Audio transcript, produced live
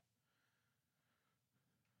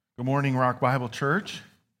Good morning, Rock Bible Church.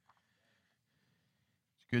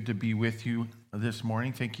 It's good to be with you this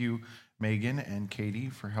morning. Thank you, Megan and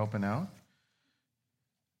Katie, for helping out.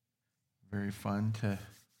 Very fun to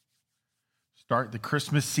start the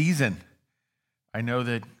Christmas season. I know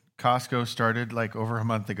that Costco started like over a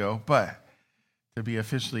month ago, but to be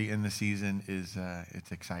officially in the season is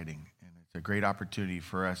it's exciting, and it's a great opportunity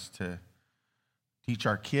for us to teach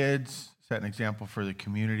our kids, set an example for the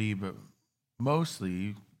community, but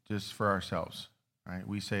mostly just for ourselves, right?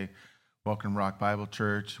 We say, welcome Rock Bible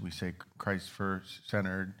Church. We say Christ first,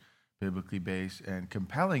 centered, biblically based, and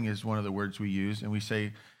compelling is one of the words we use, and we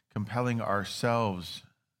say compelling ourselves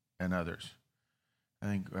and others. I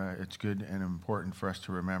think it's good and important for us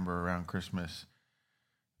to remember around Christmas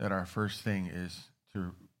that our first thing is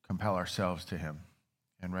to compel ourselves to Him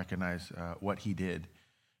and recognize what He did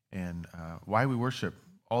and why we worship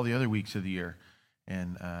all the other weeks of the year,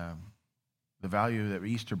 and the value that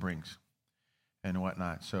Easter brings and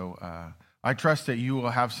whatnot. So I trust that you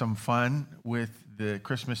will have some fun with the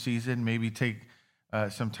Christmas season. Maybe take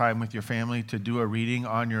some time with your family to do a reading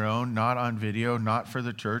on your own, not on video, not for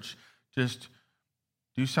the church. Just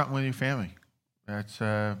do something with your family. That's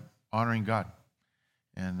honoring God.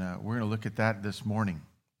 And we're going to look at that this morning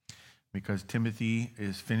because Timothy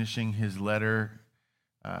is finishing his letter,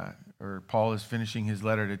 or Paul is finishing his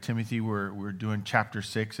letter to Timothy. We're doing chapter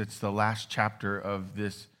 6. It's the last chapter of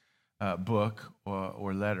this book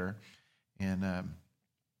or letter. And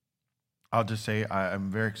I'll just say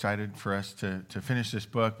I'm very excited for us to finish this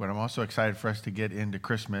book, but I'm also excited for us to get into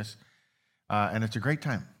Christmas. And it's a great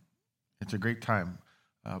time. It's a great time.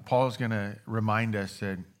 Paul is going to remind us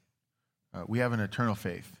that we have an eternal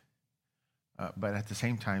faith. But at the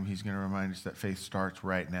same time, he's going to remind us that faith starts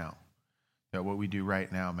right now. That what we do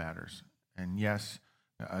right now matters. And yes,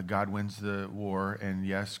 God wins the war, and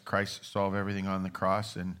yes, Christ solved everything on the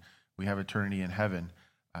cross, and we have eternity in heaven,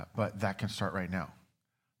 but that can start right now.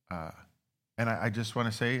 And I just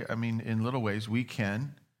want to say, I mean, in little ways, we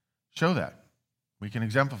can show that. We can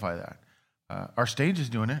exemplify that. Our stage is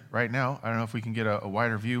doing it right now. I don't know if we can get a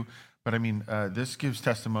wider view, but I mean, this gives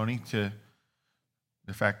testimony to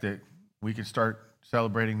the fact that we can start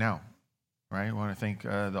celebrating now. Right, I want to thank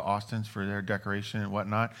the Austins for their decoration and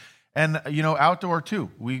whatnot, and outdoor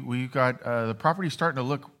too. We got the property starting to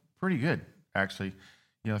look pretty good, actually.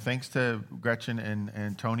 Thanks to Gretchen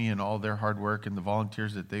and Tony and all their hard work and the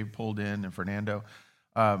volunteers that they've pulled in, and Fernando.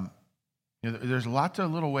 There's lots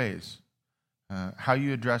of little ways how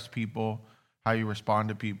you address people, how you respond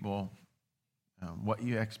to people, what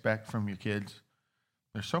you expect from your kids.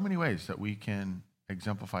 There's so many ways that we can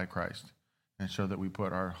exemplify Christ and show that we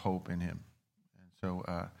put our hope in Him. So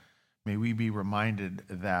may we be reminded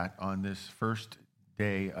that on this first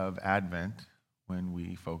day of Advent when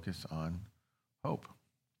we focus on hope.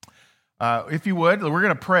 If you would, we're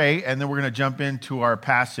going to pray, and then we're going to jump into our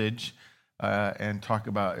passage and talk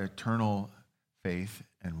about eternal faith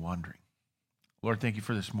and wandering. Lord, thank you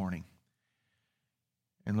for this morning.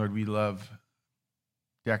 And Lord, we love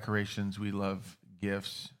decorations. We love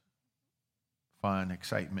gifts, fun,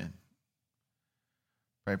 excitement.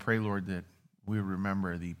 I pray, Lord, that we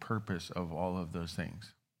remember the purpose of all of those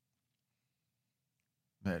things.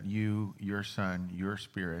 That you, your Son, your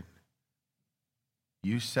Spirit,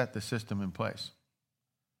 you set the system in place.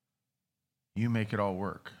 You make it all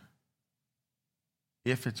work.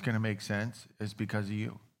 If it's going to make sense, it's because of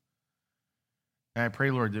you. And I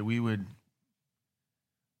pray, Lord, that we would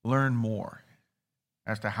learn more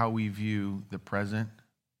as to how we view the present,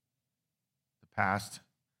 the past,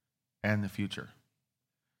 and the future.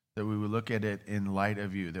 That we would look at it in light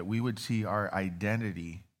of you, that we would see our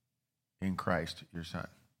identity in Christ, your Son.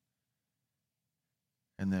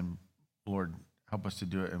 And then, Lord, help us to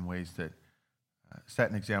do it in ways that set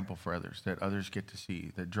an example for others, that others get to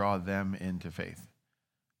see, that draw them into faith,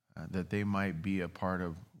 that they might be a part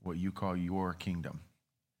of what you call your kingdom.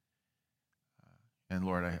 And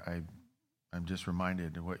Lord, I'm just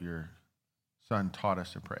reminded of what your Son taught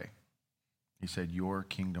us to pray. He said, your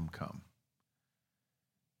kingdom come.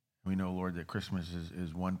 We know, Lord, that Christmas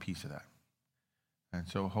is one piece of that. And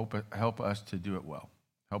so help us to do it well.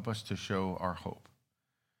 Help us to show our hope.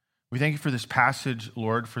 We thank you for this passage,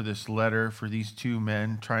 Lord, for this letter, for these two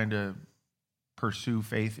men trying to pursue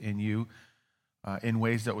faith in you in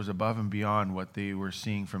ways that was above and beyond what they were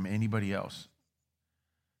seeing from anybody else.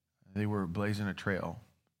 They were blazing a trail.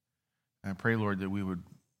 And I pray, Lord, that we would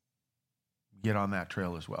get on that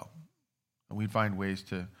trail as well. And we'd find ways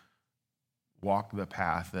to walk the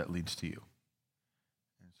path that leads to you.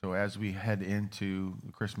 And so as we head into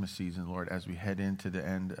the Christmas season, Lord, as we head into the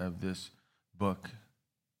end of this book,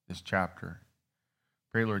 this chapter,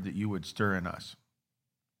 Pray, Lord, that you would stir in us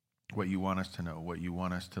what you want us to know, what you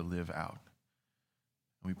want us to live out.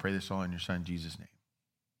 And we pray this all in your Son, Jesus' name.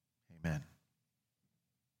 Amen.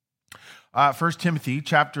 1 Timothy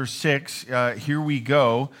chapter 6, here we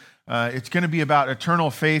go. It's going to be about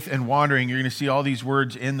eternal faith and wandering. You're going to see all these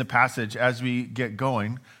words in the passage as we get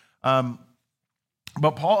going.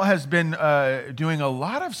 But Paul has been doing a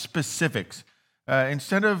lot of specifics.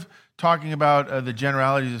 Instead of talking about the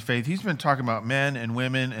generalities of faith, he's been talking about men and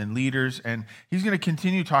women and leaders, and he's going to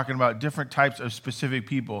continue talking about different types of specific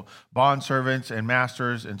people, bondservants and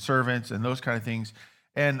masters and servants and those kind of things.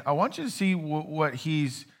 And I want you to see what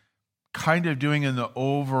he's kind of doing in the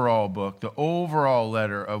overall book, the overall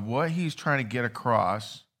letter of what he's trying to get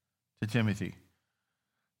across to Timothy.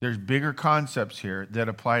 There's bigger concepts here that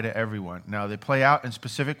apply to everyone. Now, they play out in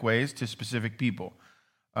specific ways to specific people.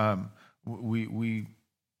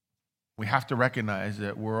 We have to recognize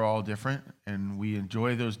that we're all different, and we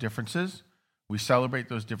enjoy those differences. We celebrate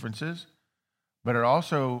those differences. But it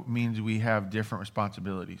also means we have different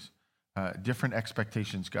responsibilities, different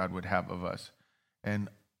expectations God would have of us. And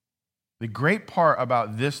the great part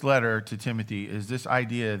about this letter to Timothy is this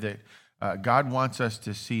idea that God wants us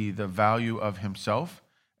to see the value of himself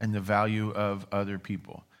and the value of other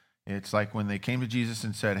people. It's like when they came to Jesus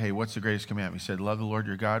and said, hey, what's the greatest commandment? He said, love the Lord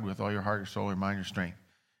your God with all your heart, your soul, your mind, your strength.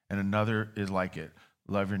 And another is like it,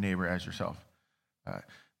 love your neighbor as yourself.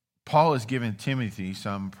 Paul has given Timothy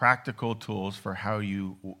some practical tools for how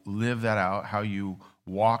you live that out, how you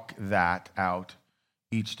walk that out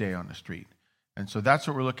each day on the street. And so that's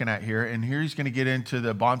what we're looking at here. And here he's going to get into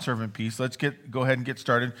the bondservant piece. Let's go ahead and get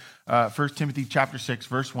started. 1 Timothy chapter 6,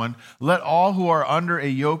 verse 1. Let all who are under a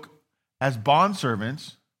yoke as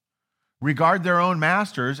bondservants regard their own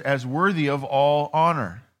masters as worthy of all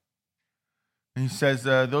honor. And he says,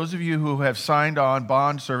 those of you who have signed on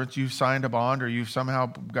bondservants, you've signed a bond or you've somehow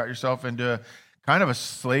got yourself into kind of a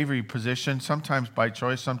slavery position, sometimes by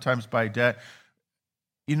choice, sometimes by debt.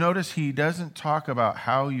 You notice he doesn't talk about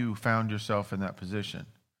how you found yourself in that position.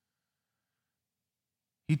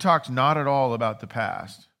 He talks not at all about the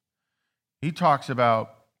past. He talks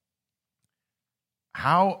about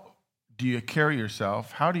how do you carry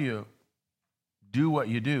yourself, how do you do what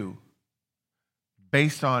you do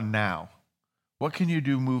based on now. What can you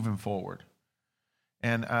do moving forward?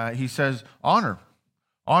 And he says, honor.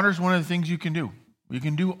 Honor is one of the things you can do. You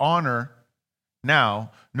can do honor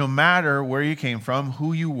now, no matter where you came from,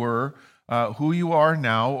 who you were, who you are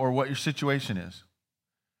now, or what your situation is.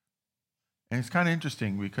 And it's kind of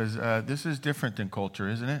interesting because this is different than culture,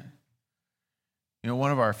 isn't it? You know,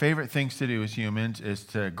 one of our favorite things to do as humans is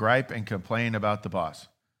to gripe and complain about the boss.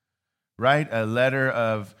 Write a letter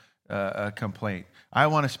of a complaint. I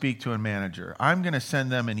want to speak to a manager. I'm going to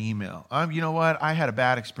send them an email. You know what? I had a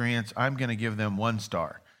bad experience. I'm going to give them 1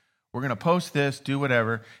 star. We're going to post this, do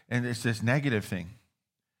whatever, and it's this negative thing.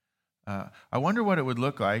 I wonder what it would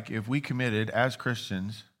look like if we committed as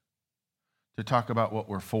Christians to talk about what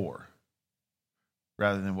we're for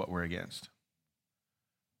rather than what we're against.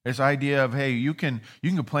 This idea of, hey, you can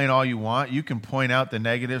complain all you want. You can point out the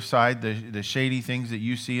negative side, the shady things that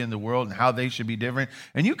you see in the world and how they should be different.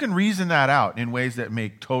 And you can reason that out in ways that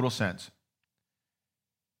make total sense.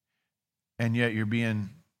 And yet you're being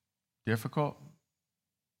difficult,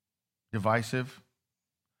 divisive.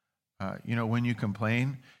 When you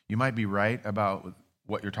complain, you might be right about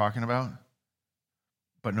what you're talking about.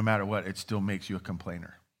 But no matter what, it still makes you a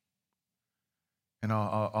complainer. And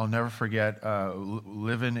I'll never forget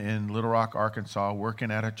living in Little Rock, Arkansas,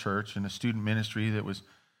 working at a church in a student ministry that was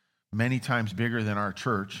many times bigger than our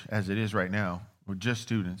church as it is right now. We're just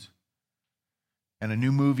students. And a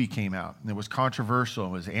new movie came out. And it was controversial.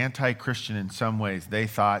 It was anti-Christian in some ways. They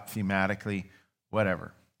thought thematically,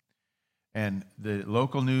 whatever. And the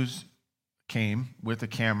local news came with a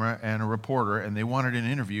camera and a reporter, and they wanted an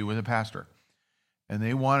interview with a pastor. And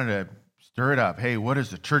they wanted to stir it up. Hey, what does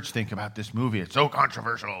the church think about this movie? It's so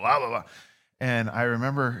controversial, blah, blah, blah. And I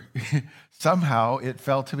remember somehow it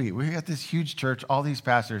fell to me. We got this huge church, all these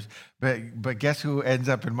pastors, but guess who ends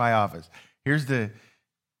up in my office? Here's the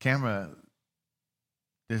camera,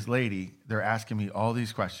 this lady, they're asking me all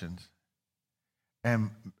these questions.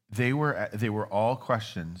 And they were all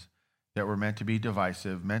questions that were meant to be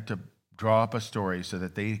divisive, meant to draw up a story so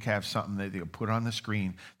that they have something that they could put on the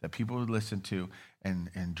screen that people would listen to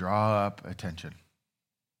and draw up attention.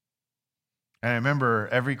 And I remember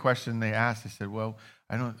every question they asked, I said, well,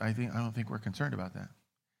 I don't think we're concerned about that.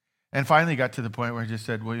 And finally got to the point where I just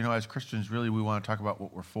said, well, as Christians, really we want to talk about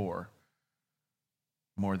what we're for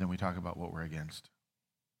more than we talk about what we're against.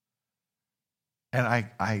 And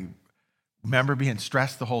I remember being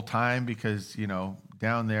stressed the whole time because,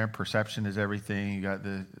 down there, perception is everything. You got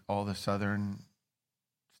all the Southern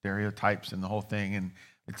stereotypes and the whole thing, and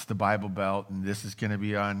it's the Bible Belt, and this is going to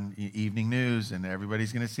be on evening news, and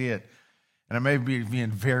everybody's going to see it. And I may be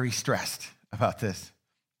being very stressed about this.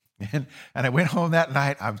 And I went home that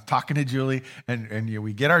night. I was talking to Julie, and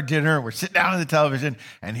we get our dinner. We're sitting down on the television,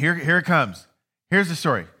 and here it comes. Here's the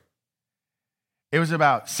story. It was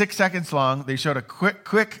about 6 seconds long. They showed a quick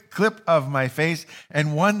clip of my face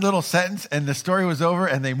and one little sentence, and the story was over,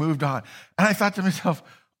 and they moved on. And I thought to myself,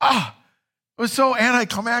 it was so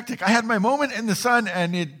anticlimactic. I had my moment in the sun,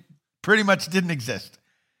 and it pretty much didn't exist.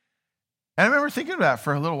 And I remember thinking about it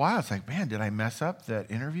for a little while. It's like, man, did I mess up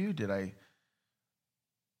that interview?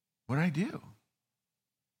 What did I do?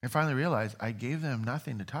 I finally realized I gave them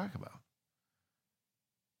nothing to talk about.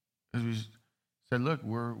 Because we said, look,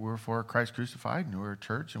 we're for Christ crucified, and we're a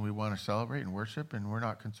church, and we want to celebrate and worship, and we're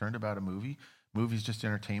not concerned about a movie. Movie's just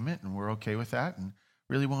entertainment, and we're okay with that, and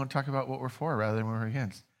really want to talk about what we're for rather than what we're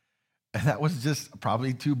against. And that was just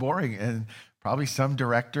probably too boring. And probably some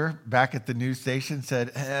director back at the news station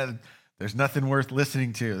said, there's nothing worth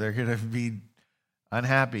listening to. They're going to be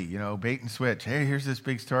unhappy, bait and switch. Hey, here's this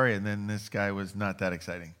big story. And then this guy was not that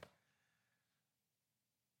exciting.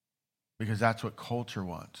 Because that's what culture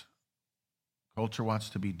wants. Culture wants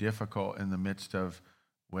to be difficult in the midst of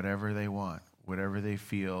whatever they want, whatever they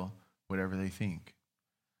feel, whatever they think.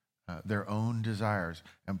 Their own desires.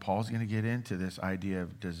 And Paul's going to get into this idea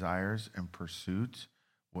of desires and pursuits,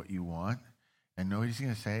 what you want. And know what he's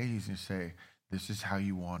going to say? He's going to say, this is how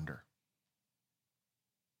you wander.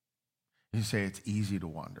 He's going to say it's easy to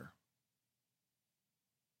wander.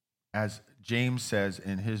 As James says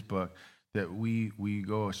in his book, that we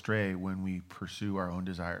go astray when we pursue our own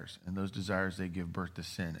desires. And those desires, they give birth to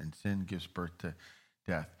sin, and sin gives birth to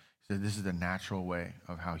death. He said this is the natural way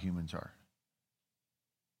of how humans are.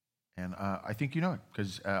 And I think you know it,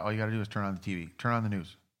 because all you got to do is turn on the TV, turn on the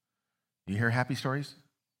news. You hear happy stories?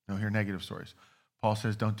 No, hear negative stories. Paul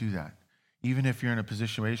says, don't do that. Even if you're in a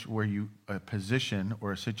position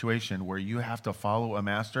or a situation where you have to follow a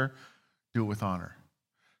master, do it with honor,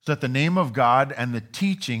 so that the name of God and the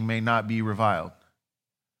teaching may not be reviled.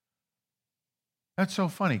 That's so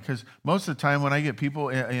funny, because most of the time when I get people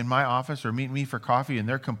in my office or meet me for coffee and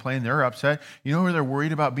they're complaining, they're upset, you know who they're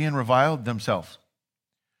worried about being reviled? Themselves.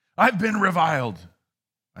 I've been reviled.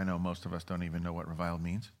 I know most of us don't even know what reviled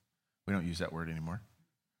means. We don't use that word anymore.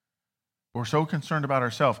 We're so concerned about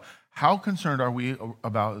ourselves. How concerned are we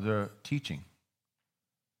about the teaching?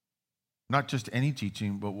 Not just any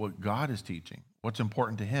teaching, but what God is teaching, what's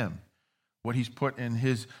important to him, what he's put in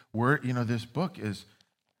his word. This book it's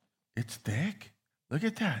thick. Look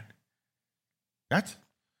at that. That's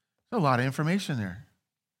a lot of information there.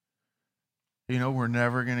 We're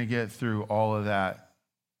never going to get through all of that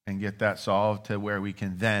and get that solved to where we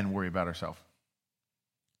can then worry about ourselves.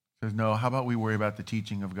 Says, no, how about we worry about the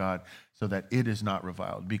teaching of God so that it is not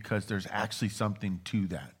reviled, because there's actually something to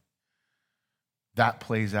that. That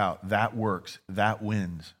plays out, that works, that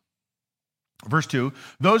wins. Verse 2,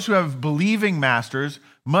 those who have believing masters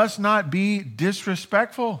must not be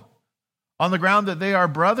disrespectful on the ground that they are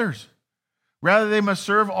brothers. Rather, they must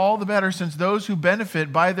serve all the better, since those who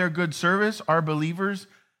benefit by their good service are believers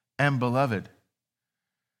and beloved.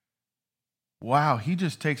 Wow, he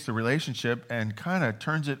just takes the relationship and kind of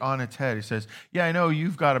turns it on its head. He says, yeah, I know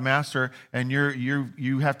you've got a master and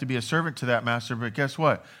you have to be a servant to that master, but guess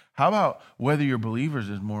what? How about whether you're believers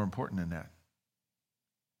is more important than that?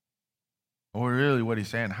 Or really what he's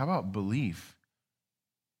saying, how about belief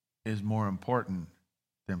is more important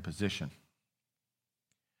than position?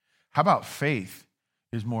 How about faith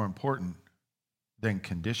is more important than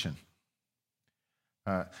condition?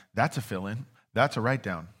 That's a fill-in. That's a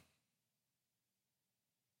write-down.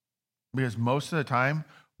 Because most of the time,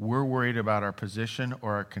 we're worried about our position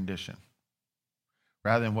or our condition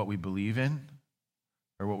rather than what we believe in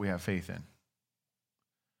or what we have faith in.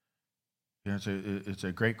 It's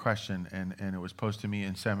a great question, and it was posed to me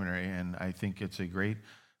in seminary, and I think it's a great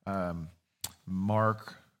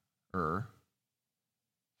marker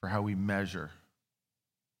for how we measure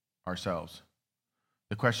ourselves.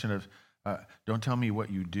 The question of, don't tell me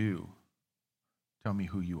what you do, tell me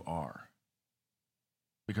who you are.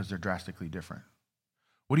 Because they're drastically different.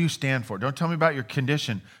 What do you stand for? Don't tell me about your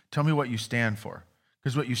condition. Tell me what you stand for.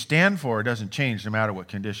 Because what you stand for doesn't change no matter what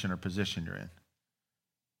condition or position you're in.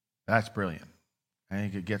 That's brilliant. I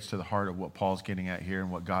think it gets to the heart of what Paul's getting at here and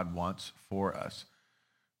what God wants for us.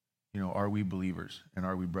 Are we believers and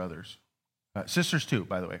are we brothers? Sisters too,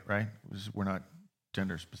 by the way, right? We're not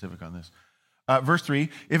gender specific on this. Verse 3,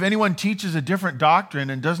 if anyone teaches a different doctrine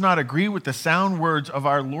and does not agree with the sound words of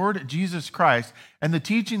our Lord Jesus Christ and the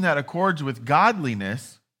teaching that accords with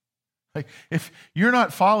godliness, like if you're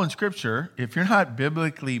not following Scripture, if you're not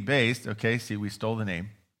biblically based, okay, see, we stole the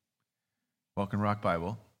name, Welcome Rock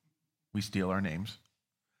Bible, we steal our names,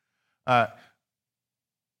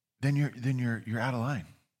 then you're out of line.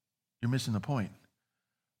 You're missing the point.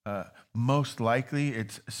 Most likely,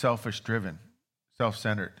 it's selfish-driven,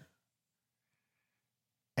 self-centered.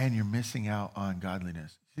 And you're missing out on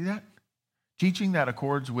godliness. See that? Teaching that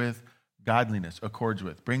accords with godliness, accords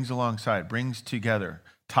with, brings alongside, brings together,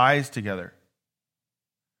 ties together.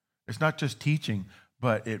 It's not just teaching,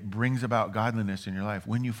 but it brings about godliness in your life.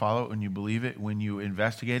 When you follow it, when you believe it, when you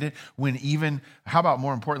investigate it, when even, how about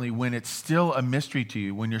more importantly, when it's still a mystery to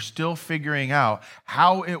you, when you're still figuring out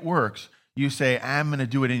how it works, you say, I'm going to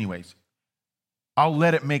do it anyways. I'll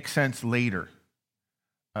let it make sense later.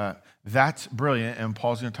 That's brilliant, and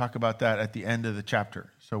Paul's going to talk about that at the end of the chapter.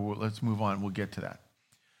 So let's move on. We'll get to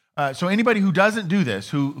that. So anybody who doesn't do this,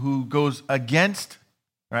 who goes against,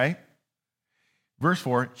 right? Verse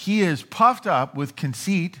 4, he is puffed up with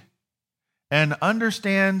conceit and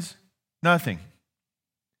understands nothing.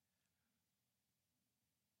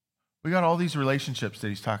 We got all these relationships that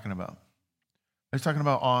he's talking about. He's talking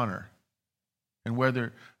about honor and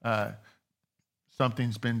whether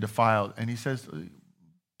something's been defiled. And he says,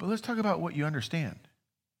 but let's talk about what you understand.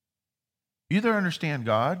 You either understand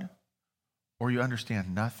God or you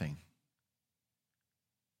understand nothing.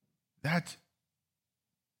 That's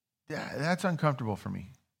uncomfortable for me.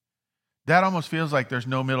 That almost feels like there's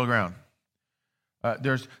no middle ground.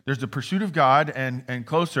 There's the pursuit of God and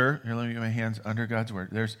closer. Here, let me get my hands under God's word.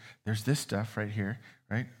 There's this stuff right here,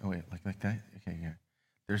 right? Oh wait, like that. Okay, yeah.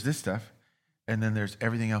 There's this stuff, and then there's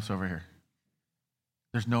everything else over here.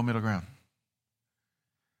 There's no middle ground.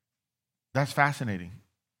 That's fascinating.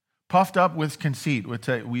 Puffed up with conceit.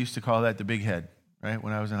 We used to call that the big head, right?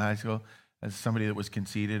 When I was in high school, as somebody that was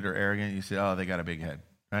conceited or arrogant, you say, oh, they got a big head,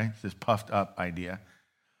 right? It's this puffed up idea.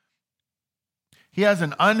 He has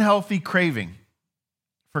an unhealthy craving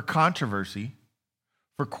for controversy,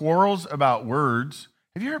 for quarrels about words.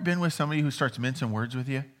 Have you ever been with somebody who starts mincing words with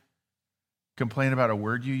you? Complain about a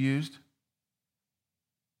word you used?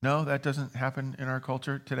 No, that doesn't happen in our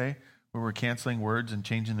culture today, where we're canceling words and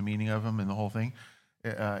changing the meaning of them and the whole thing.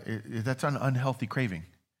 That's an unhealthy craving.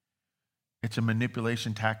 It's a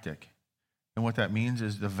manipulation tactic. And what that means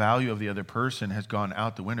is the value of the other person has gone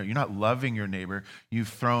out the window. You're not loving your neighbor. You've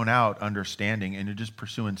thrown out understanding, and you're just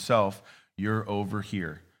pursuing self. You're over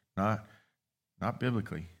here, not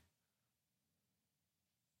biblically.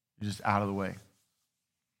 You're just out of the way.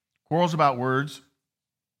 Quarrels about words,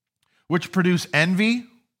 which produce envy.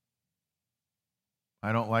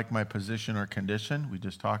 I don't like my position or condition. We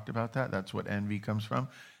just talked about that. That's what envy comes from.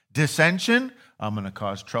 Dissension. I'm going to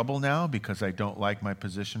cause trouble now because I don't like my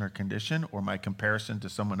position or condition or my comparison to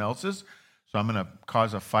someone else's. So I'm going to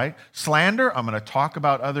cause a fight. Slander. I'm going to talk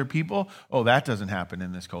about other people. Oh, that doesn't happen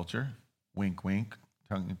in this culture. Wink, wink,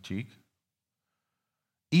 tongue in cheek.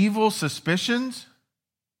 Evil suspicions.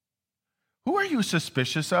 Who are you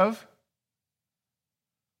suspicious of?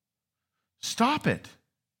 Stop it.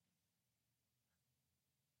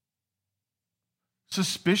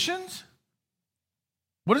 Suspicions?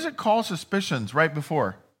 What does it call suspicions right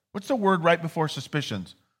before? What's the word right before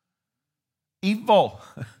suspicions? Evil.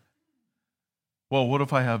 Well, what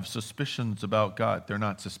if I have suspicions about God? They're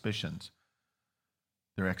not suspicions.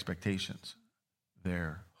 They're expectations.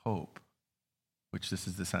 They're hope, which this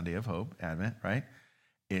is the Sunday of hope, Advent, right?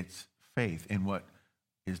 It's faith in what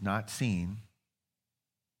is not seen,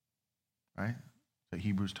 right? That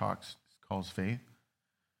Hebrews calls faith.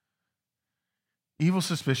 Evil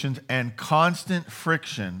suspicions and constant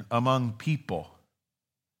friction among people.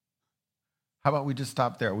 How about we just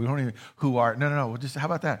stop there? We don't even, no. We'll just, how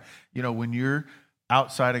about that? You know, when you're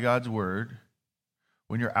outside of God's word,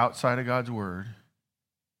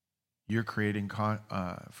 you're creating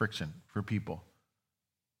friction for people.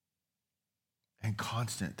 And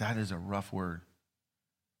constant, that is a rough word.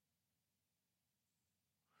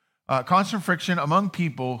 Constant friction among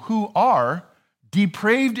people who are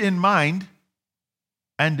depraved in mind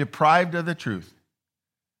and deprived of the truth.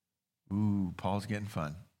 Ooh, Paul's getting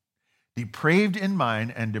fun. Depraved in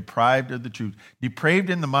mind and deprived of the truth. Depraved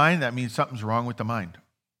in the mind, that means something's wrong with the mind.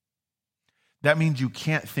 That means you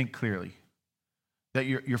can't think clearly. That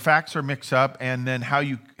your facts are mixed up, and then how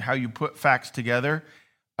you put facts together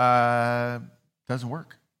doesn't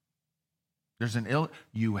work.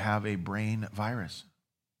 You have a brain virus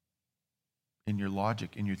in your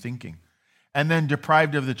logic, in your thinking. And then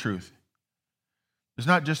deprived of the truth. It's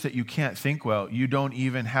not just that you can't think well, you don't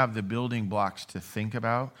even have the building blocks to think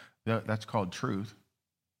about. That's called truth.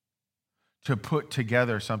 To put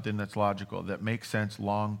together something that's logical, that makes sense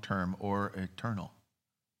long-term or eternal.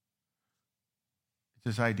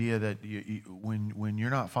 It's this idea that when you're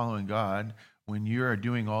not following God, when you're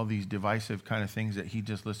doing all these divisive kind of things that he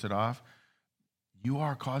just listed off, you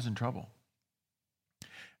are causing trouble.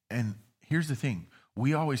 And here's the thing.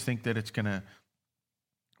 We always think that it's going to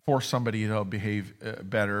force somebody to behave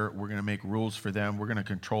better. We're going to make rules for them. We're going to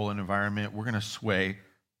control an environment. We're going to sway.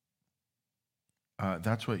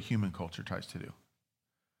 That's what human culture tries to do.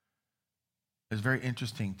 It's very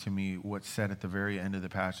interesting to me what's said at the very end of the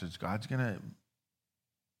passage. God's going to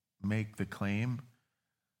make the claim,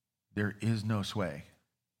 there is no sway.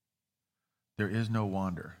 There is no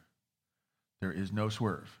wander. There is no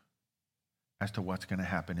swerve as to what's going to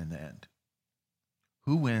happen in the end.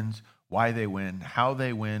 Who wins, why they win, how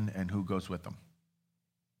they win, and who goes with them.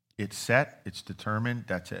 It's set, it's determined,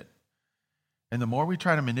 that's it. And the more we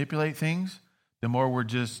try to manipulate things, the more we're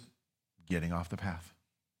just getting off the path.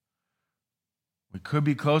 We could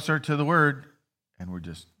be closer to the word, and we're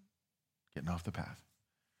just getting off the path.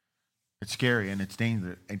 It's scary and it's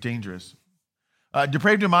dangerous.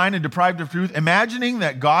 Depraved of mind and deprived of truth, imagining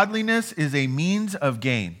that godliness is a means of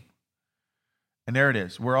gain. And there it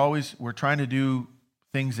is. We're trying to do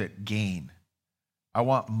things that gain. I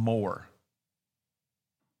want more.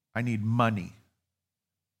 I need money.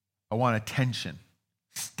 I want attention,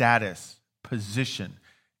 status, position,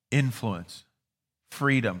 influence,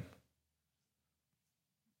 freedom.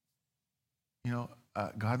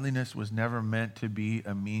 Godliness was never meant to be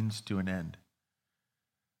a means to an end.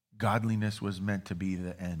 Godliness was meant to be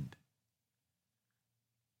the end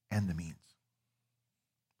and the means.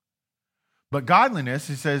 But godliness,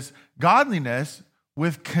 he says, godliness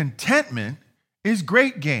with contentment is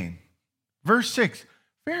great gain. Verse 6,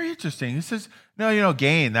 very interesting. He says, no,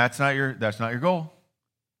 gain, that's not your goal.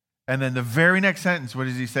 And then the very next sentence, what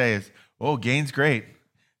does he say is, gain's great.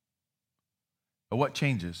 But what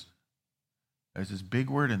changes? There's this big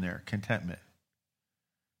word in there, contentment.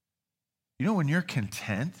 When you're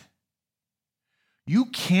content, you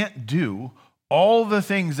can't do all the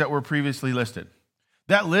things that were previously listed.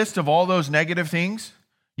 That list of all those negative things,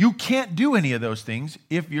 you can't do any of those things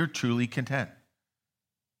if you're truly content.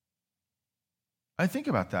 I think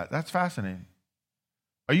about that. That's fascinating.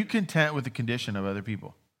 Are you content with the condition of other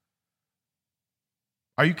people?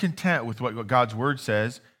 Are you content with what God's word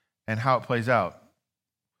says and how it plays out?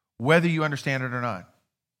 Whether you understand it or not.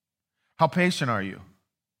 How patient are you?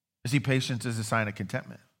 See, patience is a sign of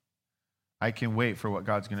contentment. I can wait for what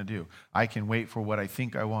God's going to do. I can wait for what I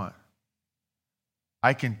think I want.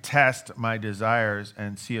 I can test my desires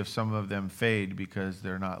and see if some of them fade because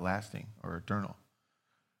they're not lasting or eternal.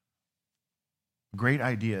 Great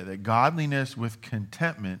idea that godliness with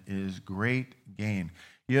contentment is great gain.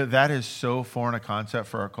 That is so foreign a concept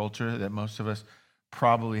for our culture that most of us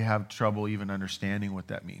probably have trouble even understanding what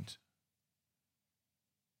that means.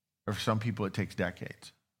 Or for some people, it takes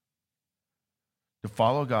decades. To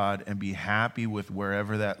follow God and be happy with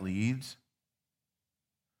wherever that leads,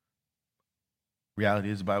 reality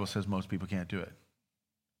is the Bible says most people can't do it.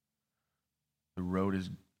 The road is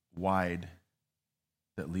wide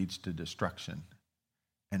that leads to destruction,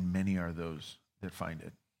 and many are those that find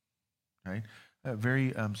it. Right? A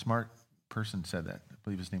very smart person said that. I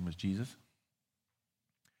believe his name was Jesus.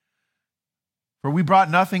 For we brought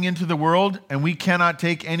nothing into the world, and we cannot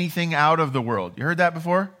take anything out of the world. You heard that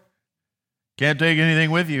before? Can't take anything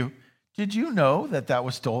with you. Did you know that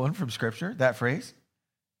was stolen from Scripture, that phrase?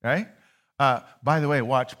 Right? By the way,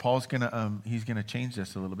 watch, Paul's he's gonna change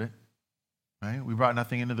this a little bit. Right? We brought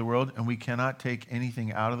nothing into the world, and we cannot take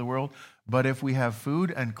anything out of the world. But if we have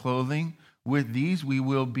food and clothing, with these we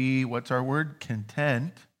will be, what's our word?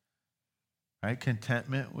 Content. Right?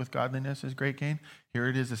 Contentment with godliness is great gain. Here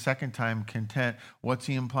it is a second time, content. What's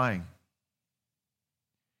he implying?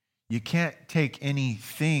 You can't take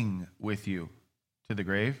anything with you to the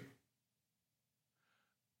grave,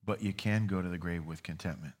 but you can go to the grave with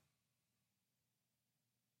contentment.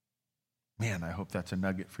 Man, I hope that's a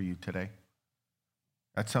nugget for you today.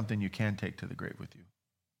 That's something you can take to the grave with you,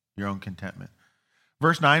 your own contentment.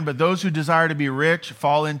 Verse 9, but those who desire to be rich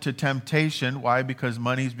fall into temptation. Why? Because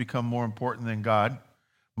money's become more important than God.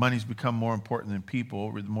 Money's become more important than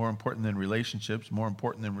people, more important than relationships, more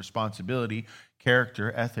important than responsibility,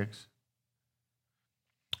 character, ethics.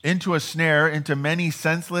 Into a snare, into many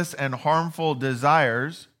senseless and harmful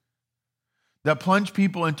desires that plunge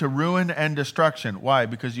people into ruin and destruction. Why?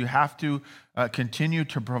 Because you have to continue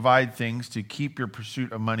to provide things to keep your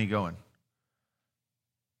pursuit of money going.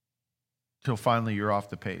 till finally you're off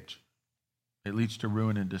the page. It leads to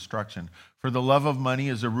ruin and destruction. For the love of money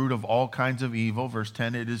is the root of all kinds of evil. Verse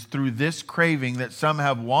 10, it is through this craving that some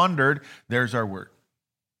have wandered. There's our word.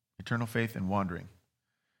 Eternal faith and wandering.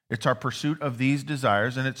 It's our pursuit of these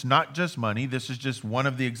desires, and it's not just money. This is just one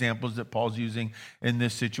of the examples that Paul's using in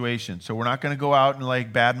this situation. So we're not going to go out and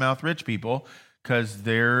like badmouth rich people because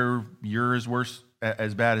you're as worse,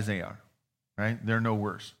 as bad as they are, right? They're no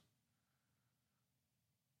worse.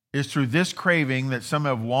 It's through this craving that some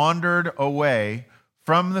have wandered away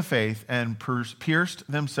from the faith and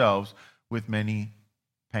pierced themselves with many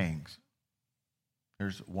pangs.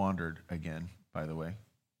 There's wandered again, by the way.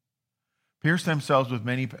 Pierced themselves with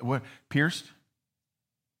many, what? Pierced?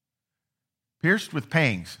 Pierced with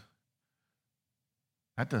pangs.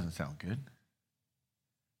 That doesn't sound good.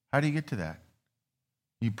 How do you get to that?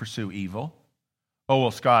 You pursue evil. Oh,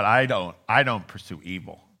 well, Scott, I don't pursue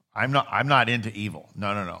evil. I'm not into evil.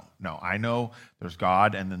 No. I know there's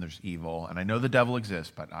God and then there's evil, and I know the devil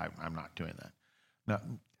exists, but I'm not doing that. Now,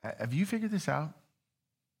 have you figured this out?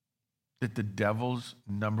 That the devil's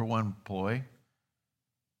number one ploy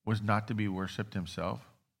was not to be worshiped himself,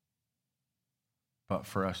 but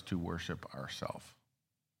for us to worship ourselves.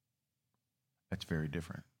 That's very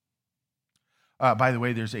different. By the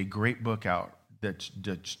way, there's a great book out that's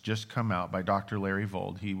just come out by Dr. Larry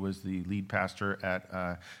Vold. He was the lead pastor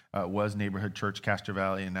at Was Neighborhood Church, Castro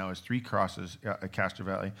Valley, and now is Three Crosses, Castro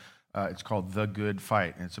Valley. It's called The Good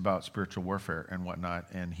Fight, and it's about spiritual warfare and whatnot.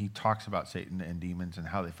 And he talks about Satan and demons and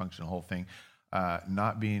how they function, the whole thing.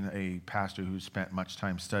 Not being a pastor who spent much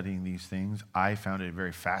time studying these things, I found it a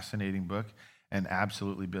very fascinating book and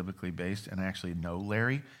absolutely biblically based. And I actually know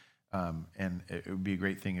Larry, and it would be a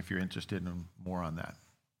great thing if you're interested in more on that.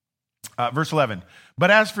 Verse 11,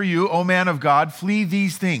 but as for you, O man of God, flee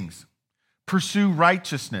these things. Pursue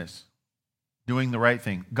righteousness, doing the right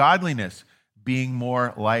thing. Godliness, being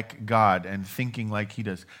more like God and thinking like he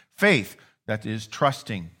does. Faith, that is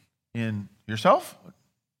trusting in yourself?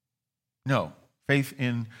 No, faith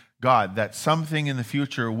in God, that something in the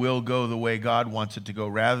future will go the way God wants it to go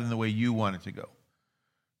rather than the way you want it to go,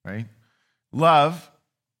 right? Love,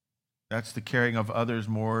 that's the caring of others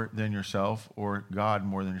more than yourself or God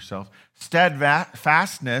more than yourself.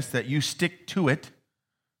 Steadfastness, that you stick to it.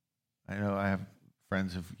 I know I have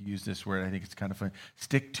friends who've used this word. I think it's kind of funny.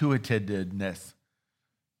 Stick-to-itedness,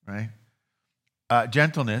 right?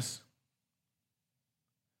 Gentleness,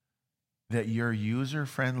 that you're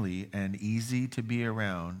user-friendly and easy to be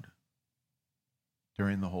around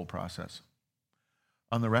during the whole process.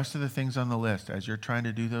 On the rest of the things on the list, as you're trying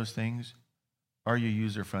to do those things, are you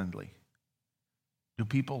user-friendly? Do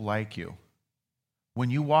people like you? When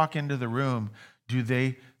you walk into the room, do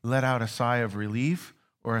they let out a sigh of relief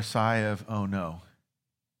or a sigh of, oh no?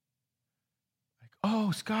 Like,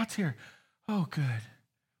 oh, Scott's here. Oh, good.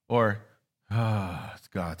 Or,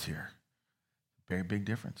 Scott's here. Very big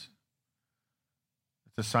difference.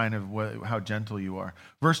 It's a sign of how gentle you are.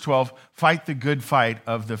 Verse 12, fight the good fight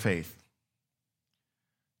of the faith.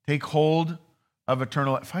 Take hold of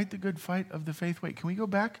eternal, fight the good fight of the faith. Wait, can we go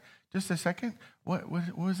back just a second? What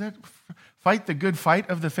was that? Fight the good fight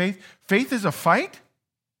of the faith. Faith is a fight?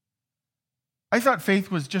 I thought faith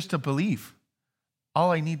was just a belief.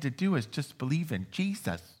 All I need to do is just believe in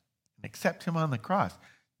Jesus and accept him on the cross.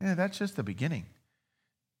 Yeah, that's just the beginning.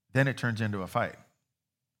 Then it turns into a fight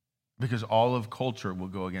because all of culture will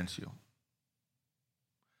go against you.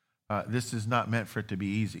 This is not meant for it to be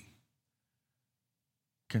easy.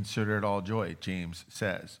 Consider it all joy, James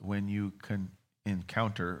says, when you can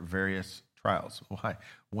encounter various trials. Why?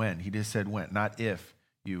 When. He just said when, not if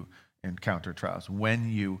you encounter trials. When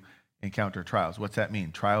you encounter trials. What's that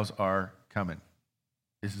mean? Trials are coming.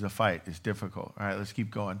 This is a fight. It's difficult. All right, let's keep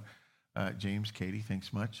going. James, Katie,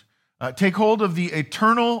 thanks much. Take hold of the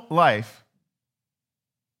eternal life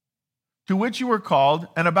to which you were called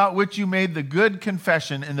and about which you made the good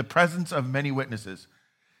confession in the presence of many witnesses.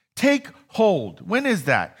 Take hold. When is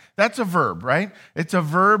that? That's a verb, right? It's a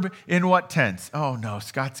verb in what tense? Oh no,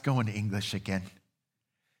 Scott's going to English again.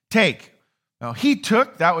 Take. Now, he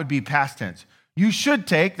took, that would be past tense. You should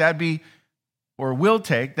take, that'd be, or will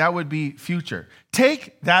take, that would be future.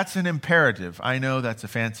 Take, that's an imperative. I know that's a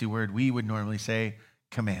fancy word. We would normally say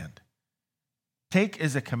command. Take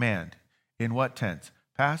is a command. In what tense?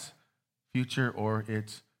 Past, future, or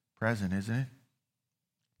it's present, isn't it?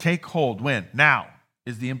 Take hold. When? Now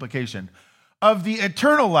is the implication of the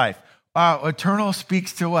eternal life. Eternal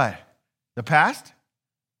speaks to what? The past?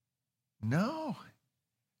 No.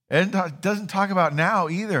 It doesn't talk about now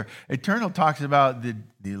either. Eternal talks about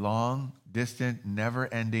the long, distant,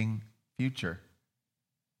 never-ending future.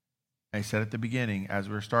 I said at the beginning, as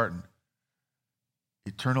we're starting,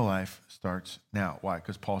 Eternal life starts now. Why?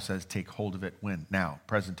 Because Paul says, take hold of it when? Now,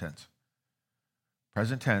 present tense.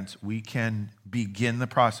 Present tense, we can begin the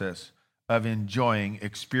process of enjoying,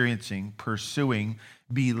 experiencing, pursuing,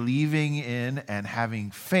 believing in, and having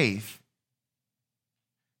faith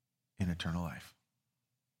in eternal life,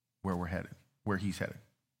 where we're headed, where he's headed.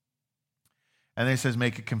 And then he says,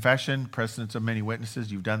 make a confession, presence of many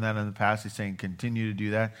witnesses. You've done that in the past. He's saying, continue to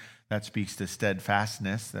do that. That speaks to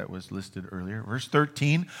steadfastness that was listed earlier. Verse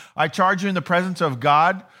 13, I charge you in the presence of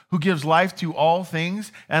God, who gives life to all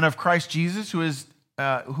things, and of Christ Jesus,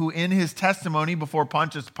 who in his testimony before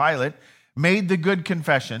Pontius Pilate made the good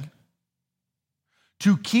confession,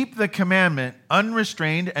 to keep the commandment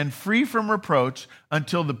unrestrained and free from reproach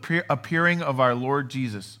until the appearing of our Lord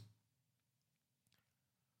Jesus,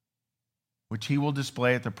 which he will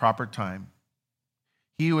display at the proper time.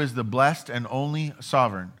 He who is the blessed and only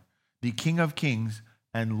sovereign, the King of kings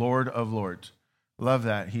and Lord of lords. Love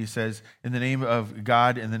that. He says, in the name of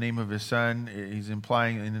God, in the name of his Son, he's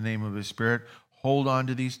implying in the name of his Spirit, hold on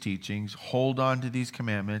to these teachings, hold on to these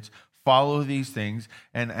commandments, follow these things.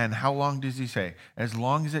 And how long does he say? As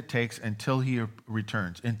long as it takes until he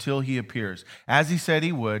returns, until he appears. As he said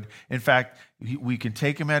he would. In fact, we can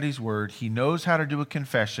take him at his word. He knows how to do a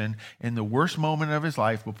confession. In the worst moment of his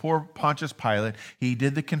life, before Pontius Pilate, he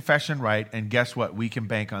did the confession right. And guess what? We can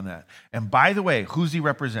bank on that. And by the way, who's he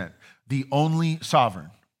represent? The only sovereign.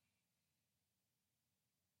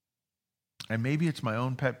 And maybe it's my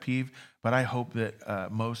own pet peeve, but I hope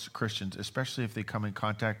that most Christians, especially if they come in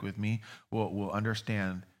contact with me, will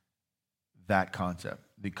understand that concept,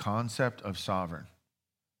 the concept of sovereign.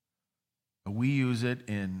 We use it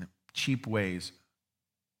in cheap ways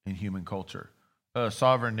in human culture. A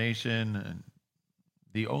sovereign nation, and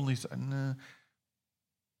the only...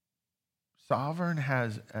 Sovereign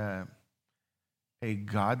has a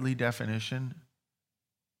godly definition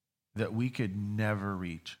that we could never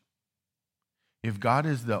reach. If God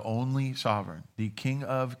is the only sovereign, the King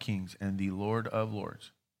of kings and the Lord of lords,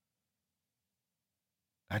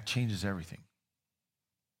 that changes everything.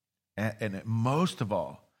 And it most of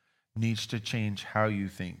all needs to change how you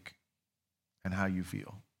think and how you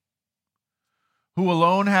feel. Who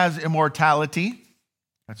alone has immortality,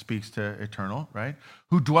 that speaks to eternal, right?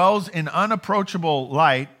 Who dwells in unapproachable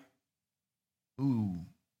light. Ooh.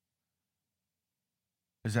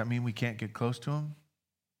 Does that mean we can't get close to him?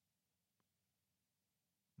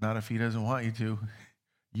 Not if he doesn't want you to.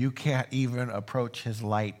 You can't even approach his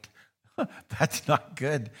light. That's not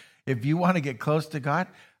good. If you want to get close to God,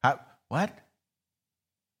 what?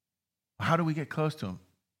 How do we get close to him?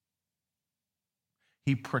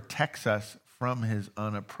 He protects us from his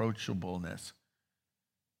unapproachableness.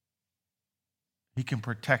 He can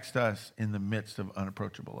protect us in the midst of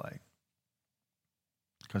unapproachable light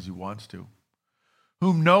because he wants to.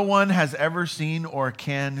 Whom no one has ever seen or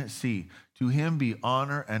can see. To him be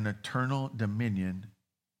honor and eternal dominion.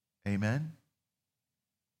 Amen?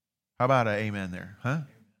 How about an amen there? Huh?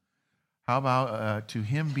 How about to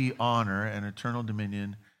him be honor and eternal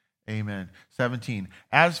dominion. Amen. 17.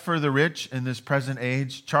 As for the rich in this present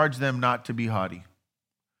age, charge them not to be haughty,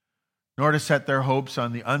 nor to set their hopes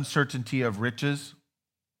on the uncertainty of riches.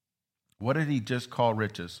 What did he just call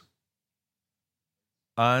riches?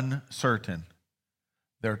 Uncertain.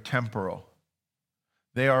 They're temporal.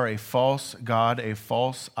 They are a false god, a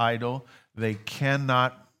false idol. They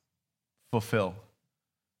cannot fulfill.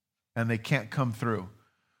 And they can't come through.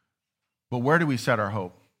 But where do we set our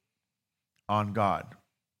hope? On God.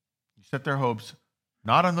 You set their hopes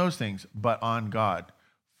not on those things, but on God,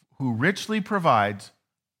 who richly provides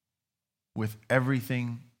with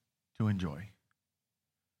everything to enjoy.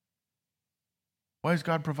 Why does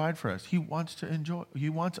God provide for us? He wants to enjoy. He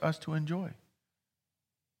wants us to enjoy.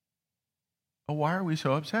 Why are we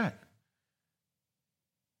so upset?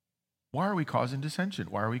 Why are we causing dissension?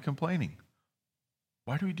 Why are we complaining?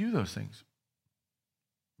 Why do we do those things?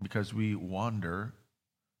 Because we wander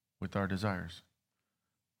with our desires.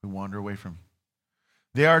 We wander away from.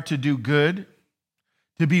 They are to do good,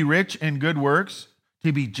 to be rich in good works,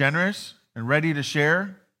 to be generous and ready to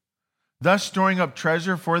share, thus storing up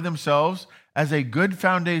treasure for themselves as a good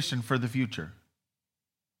foundation for the future,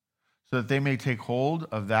 so that they may take hold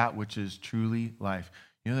of that which is truly life.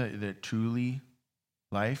 You know that truly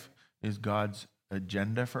life is God's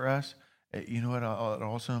agenda for us? You know what it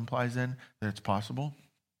also implies then? That it's possible?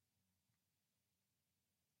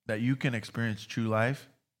 That you can experience true life?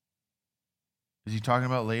 Is he talking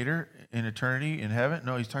about later in eternity, in heaven?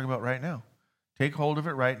 No, he's talking about right now. Take hold of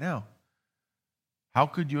it right now. How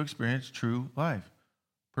could you experience true life?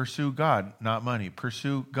 Pursue God, not money.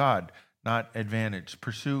 Pursue God, not advantage.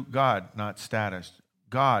 Pursue God, not status.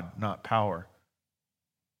 God, not power.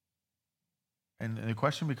 And the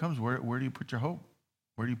question becomes, where do you put your hope?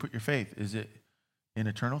 Where do you put your faith? Is it in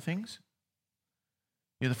eternal things?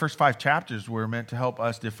 The first 5 chapters were meant to help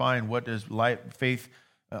us define what does faith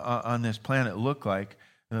on this planet look like.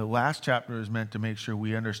 The last chapter is meant to make sure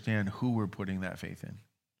we understand who we're putting that faith in.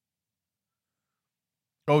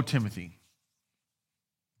 Oh, Timothy.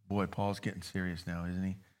 Boy, Paul's getting serious now, isn't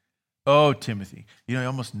he? Oh, Timothy. He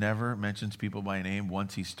almost never mentions people by name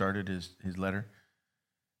once he started his letter.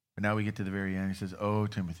 But now we get to the very end. He says, oh,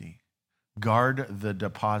 Timothy, guard the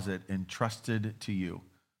deposit entrusted to you.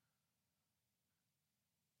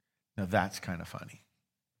 Now that's kind of funny.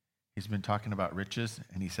 He's been talking about riches,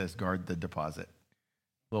 and he says, guard the deposit.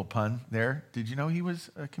 Little pun there. Did you know he was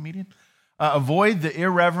a comedian? Avoid the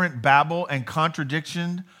irreverent babble and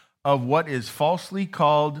contradiction of what is falsely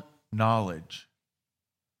called knowledge.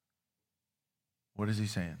 What is he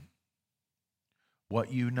saying?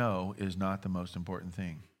 What you know is not the most important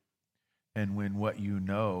thing. And when what you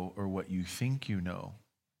know or what you think you know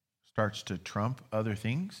starts to trump other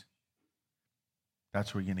things,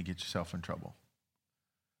 that's where you're going to get yourself in trouble.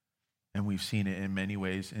 And we've seen it in many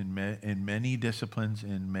ways, in many disciplines,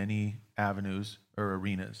 in many avenues or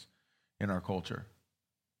arenas in our culture.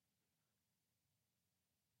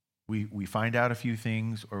 We find out a few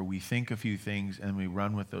things, or we think a few things, and we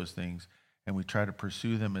run with those things, and we try to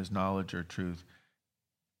pursue them as knowledge or truth,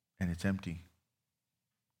 and it's empty.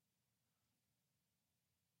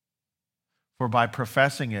 For by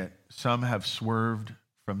professing it, some have swerved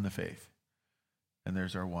from the faith. And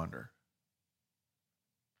there's our wonder.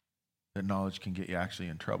 That knowledge can get you actually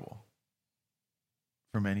in trouble.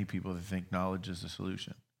 For many people that think knowledge is the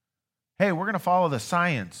solution. Hey, we're going to follow the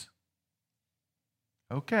science.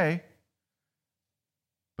 Okay.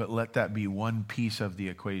 But let that be one piece of the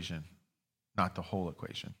equation, not the whole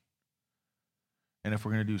equation. And if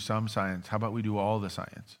we're going to do some science, how about we do all the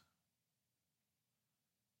science?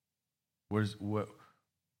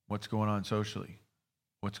 What's going on socially?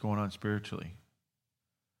 What's going on spiritually?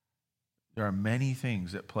 There are many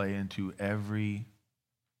things that play into every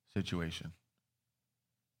situation.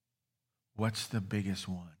 What's the biggest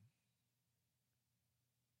one?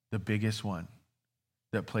 The biggest one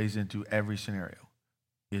that plays into every scenario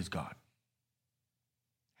is God.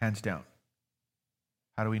 Hands down.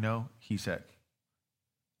 How do we know? He said,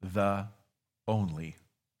 the only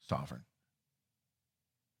sovereign.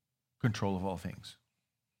 Control of all things.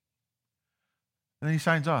 And then he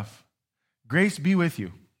signs off. Grace be with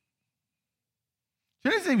you.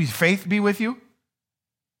 Shouldn't it say faith be with you?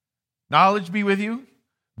 Knowledge be with you?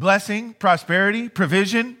 Blessing, prosperity,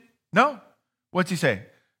 provision? No. What's he say?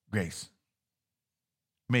 Grace.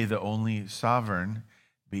 May the only sovereign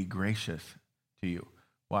be gracious to you.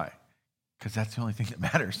 Why? Because that's the only thing that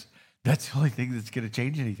matters. That's the only thing that's going to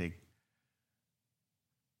change anything.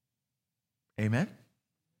 Amen?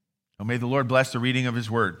 Oh, may the Lord bless the reading of his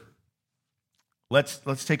word.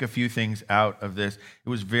 Let's take a few things out of this. It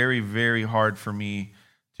was very, very hard for me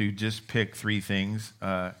to just pick 3 things.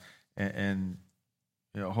 And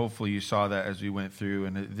hopefully you saw that as we went through.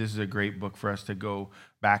 And this is a great book for us to go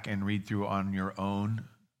back and read through on your own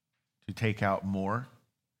to take out more.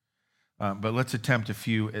 But let's attempt a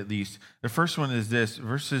few at least. The first one is this.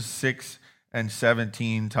 Verses 6 and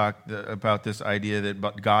 17 talk about this idea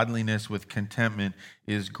that godliness with contentment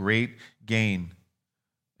is great gain.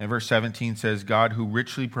 And verse 17 says, God who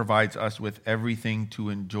richly provides us with everything to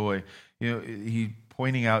enjoy. He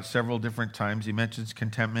pointing out several different times. He mentions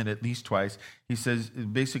contentment at least twice. He says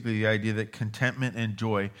basically the idea that contentment and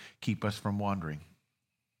joy keep us from wandering.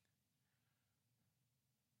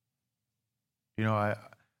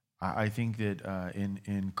 I think that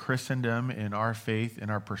in Christendom, in our faith, in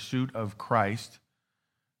our pursuit of Christ,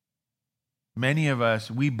 many of us,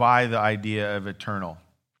 we buy the idea of eternal.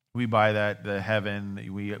 We buy that, the heaven.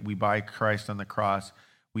 We buy Christ on the cross.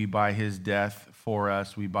 We buy his death for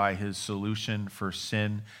us. We buy his solution for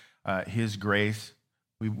sin, his grace.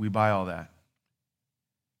 We buy all that.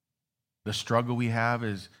 The struggle we have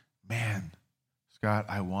is, man, Scott,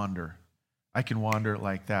 I wander. I can wander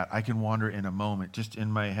like that. I can wander in a moment, just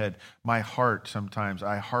in my head. My heart, sometimes,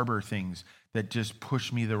 I harbor things that just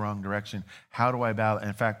push me the wrong direction. How do I battle? And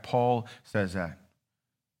in fact, Paul says that.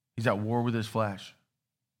 He's at war with his flesh.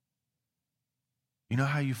 You know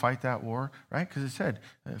how you fight that war, right? Because it said,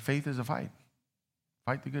 faith is a fight.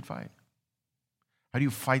 Fight the good fight. How do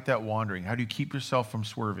you fight that wandering? How do you keep yourself from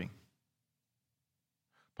swerving?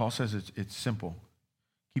 Paul says it's simple.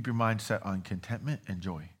 Keep your mind set on contentment and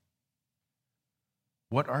joy.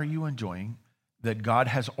 What are you enjoying that God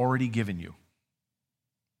has already given you?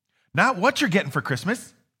 Not what you're getting for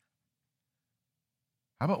Christmas.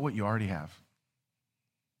 How about what you already have?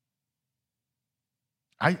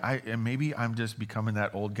 And maybe I'm just becoming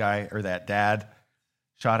that old guy or that dad.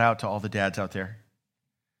 Shout out to all the dads out there.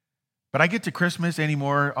 But I get to Christmas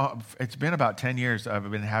anymore. It's been about 10 years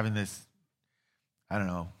I've been having this,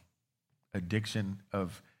 addiction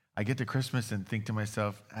of, I get to Christmas and think to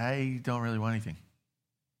myself, I don't really want anything.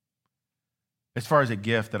 As far as a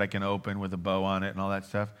gift that I can open with a bow on it and all that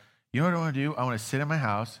stuff. You know what I want to do? I want to sit in my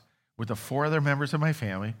house with the 4 other members of my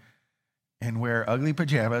family and wear ugly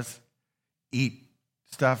pajamas, eat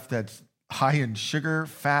stuff that's high in sugar,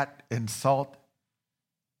 fat, and salt.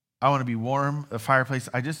 I want to be warm, a fireplace.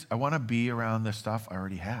 I want to be around the stuff I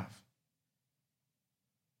already have.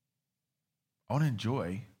 I want to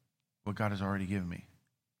enjoy what God has already given me.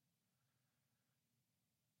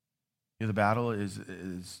 The battle is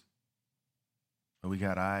we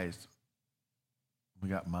got eyes. We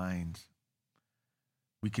got minds.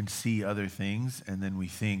 We can see other things, and then we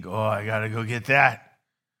think, oh, I got to go get that.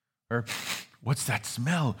 Or, what's that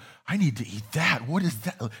smell? I need to eat that. What is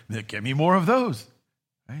that? Get me more of those.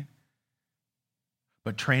 Right?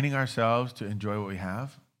 But training ourselves to enjoy what we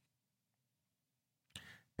have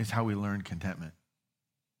is how we learn contentment.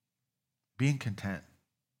 Being content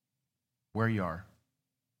where you are.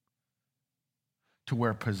 To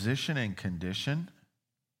where position and condition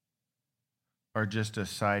are just a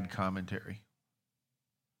side commentary.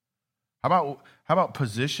 How about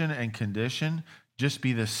position and condition just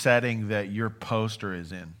be the setting that your poster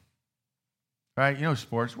is in? Right? You know,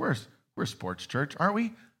 sports, we're a sports church, aren't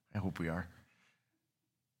we? I hope we are.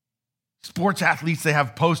 Sports athletes, they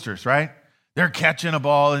have posters, right? They're catching a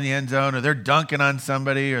ball in the end zone, or they're dunking on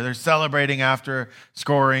somebody, or they're celebrating after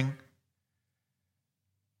scoring.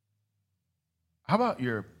 How about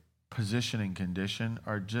your position and condition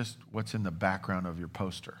are just what's in the background of your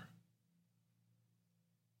poster?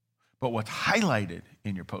 But what's highlighted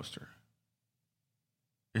in your poster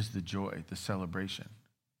is the joy, the celebration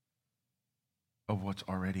of what's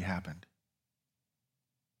already happened,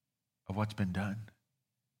 of what's been done.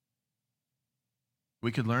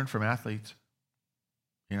 We could learn from athletes,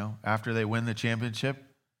 after they win the championship.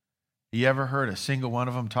 You ever heard a single one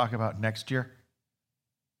of them talk about next year?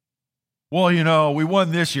 Well, we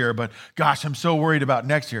won this year, but gosh, I'm so worried about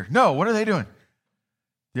next year. No, what are they doing?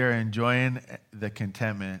 They're enjoying the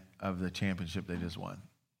contentment of the championship they just won.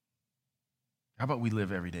 How about we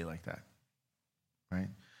live every day like that, right?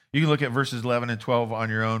 You can look at verses 11 and 12 on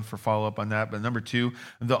your own for follow-up on that. But number 2,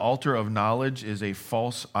 the altar of knowledge is a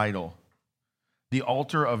false idol. The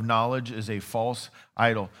altar of knowledge is a false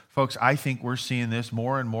idol. Folks, I think we're seeing this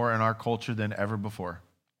more and more in our culture than ever before.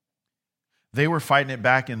 They were fighting it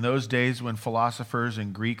back in those days when philosophers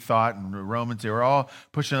and Greek thought and the Romans, they were all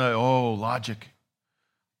pushing, logic,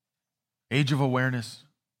 age of awareness.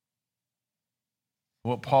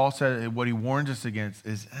 What Paul said, what he warns us against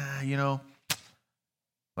is,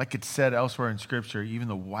 like it's said elsewhere in Scripture, even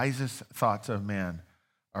the wisest thoughts of man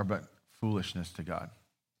are but foolishness to God.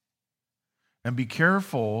 And be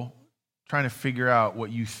careful trying to figure out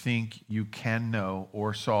what you think you can know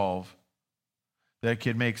or solve that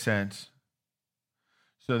could make sense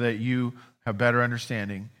so that you have better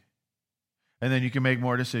understanding and then you can make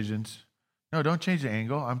more decisions. No, don't change the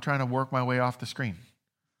angle. I'm trying to work my way off the screen.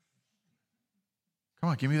 Come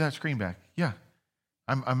on, give me that screen back. Yeah,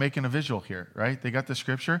 I'm making a visual here, right? They got the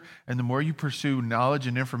Scripture, and the more you pursue knowledge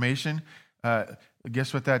and information,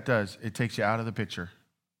 guess what that does? It takes you out of the picture.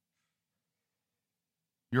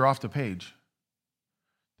 You're off the page.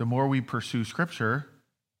 The more we pursue Scripture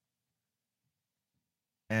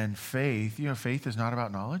and faith, faith is not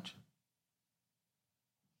about knowledge.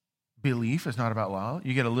 Belief is not about law.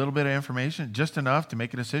 You get a little bit of information, just enough to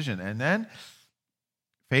make a decision. And then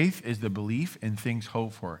faith is the belief in things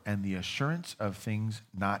hoped for and the assurance of things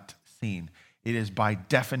not seen. It is by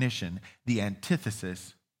definition the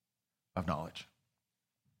antithesis of knowledge.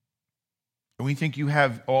 When you think you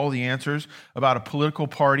have all the answers about a political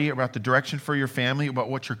party, about the direction for your family, about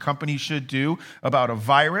what your company should do, about a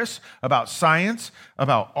virus, about science,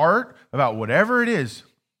 about art, about whatever it is,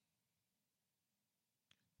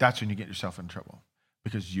 that's when you get yourself in trouble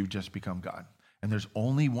because you just become God. And there's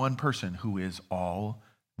only one person who is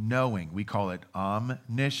all-knowing. We call it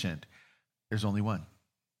omniscient. There's only one,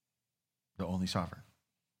 the only sovereign,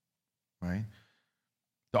 right?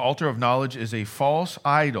 The altar of knowledge is a false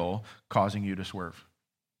idol causing you to swerve.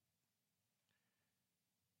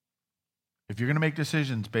 If you're going to make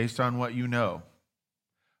decisions based on what you know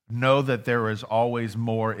that there is always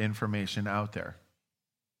more information out there.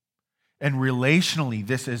 And relationally,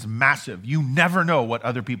 this is massive. You never know what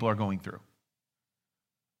other people are going through.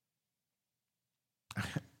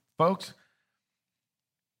 Folks,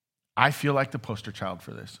 I feel like the poster child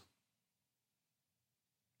for this.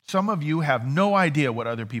 Some of you have no idea what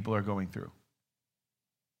other people are going through.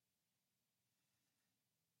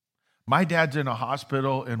 My dad's in a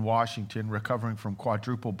hospital in Washington recovering from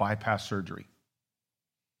quadruple bypass surgery.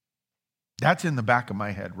 That's in the back of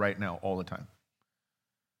my head right now all the time.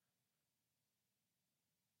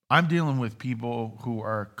 I'm dealing with people who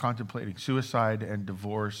are contemplating suicide and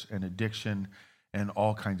divorce and addiction and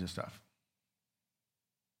all kinds of stuff.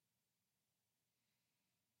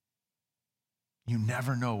 You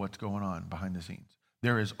never know what's going on behind the scenes.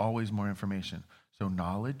 There is always more information. So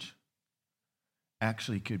knowledge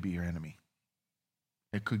actually could be your enemy.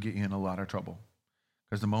 It could get you in a lot of trouble.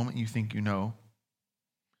 Because the moment you think you know,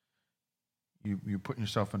 you're putting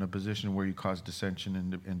yourself in a position where you cause dissension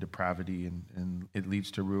and depravity, and it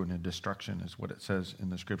leads to ruin and destruction, is what it says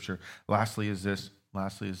in the scripture. Lastly is this.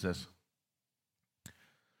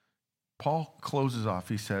 Paul closes off,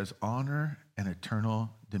 he says, honor and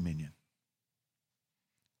eternal dominion.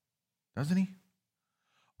 Doesn't he?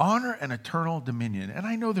 Honor and eternal dominion. And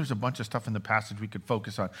I know there's a bunch of stuff in the passage we could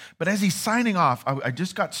focus on, but as he's signing off, I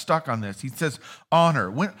just got stuck on this. He says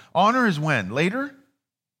honor. Honor is when? Later?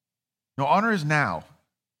 No, honor is now.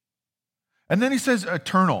 And then he says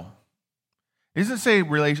eternal. He doesn't say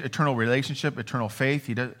eternal relationship, eternal faith.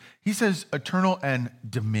 He says eternal and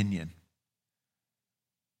dominion.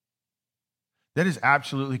 That is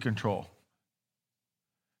absolutely control.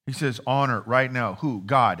 He says honor right now. Who?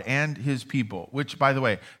 God and his people, which, by the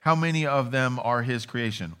way, how many of them are his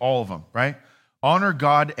creation? All of them, right? Honor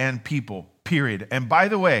God and people, period. And by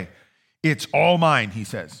the way, it's all mine, he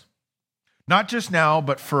says. Not just now,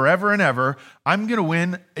 but forever and ever. I'm going to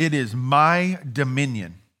win. It is my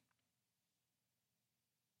dominion.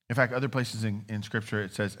 In fact, other places in Scripture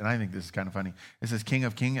it says, and I think this is kind of funny, it says King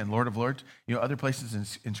of Kings and Lord of Lords. You know, other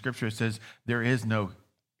places in Scripture it says there is no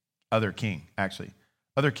other king, actually.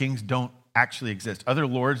 Other kings don't actually exist. Other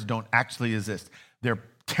lords don't actually exist. They're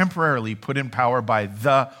temporarily put in power by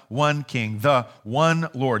the one king, the one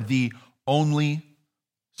Lord, the only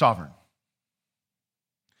sovereign.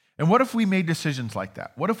 And what if we made decisions like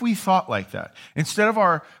that? What if we thought like that? Instead of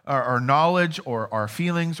our knowledge or our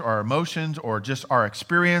feelings or our emotions or just our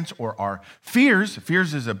experience or our fears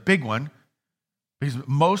is a big one because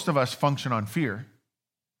most of us function on fear.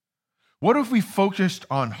 What if we focused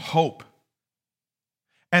on hope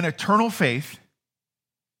and eternal faith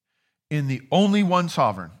in the only one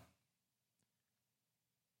sovereign,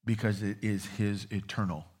 because it is his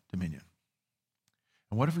eternal dominion?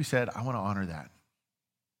 And what if we said, I want to honor that?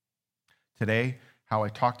 Today, how I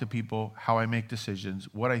talk to people, how I make decisions,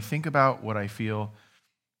 what I think about, what I feel,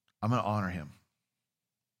 I'm going to honor him.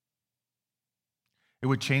 It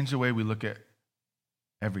would change the way we look at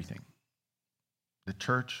everything. The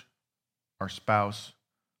church, our spouse,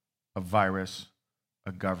 a virus,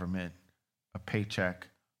 a government, a paycheck,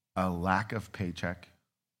 a lack of paycheck.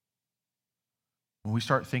 When we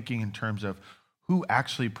start thinking in terms of who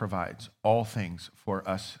actually provides all things for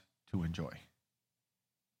us to enjoy.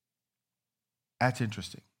 That's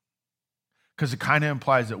interesting. Because it kind of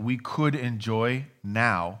implies that we could enjoy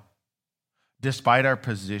now despite our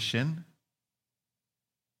position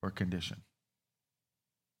or condition.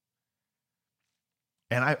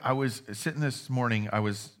 And I was sitting this morning, I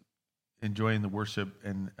was enjoying the worship,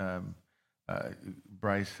 and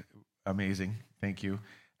Bryce, amazing, thank you.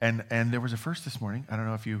 And there was a verse this morning. I don't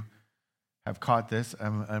know if you have caught this.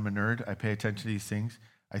 I'm a nerd. I pay attention to these things.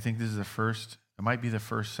 I think this is it might be the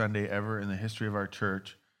first Sunday ever in the history of our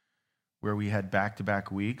church where we had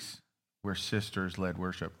back-to-back weeks where sisters led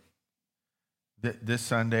worship. This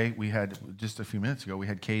Sunday, we had, just a few minutes ago, we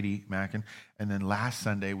had Katie Mackin, and then last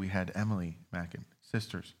Sunday, we had Emily Mackin,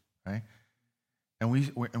 sisters, right? And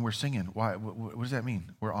we're singing. Why? What does that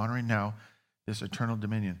mean? We're honoring now this eternal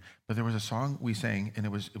dominion. But there was a song we sang, and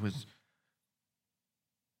it was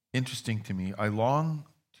interesting to me. I long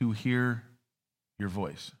to hear your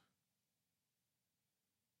voice.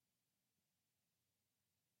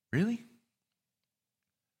 Really?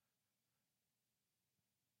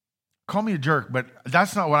 Call me a jerk, but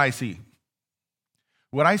that's not what I see.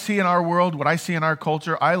 What I see in our world, what I see in our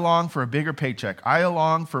culture, I long for a bigger paycheck. I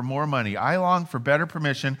long for more money. I long for better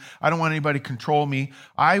permission. I don't want anybody to control me.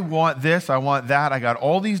 I want this. I want that. I got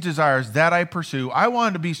all these desires that I pursue. I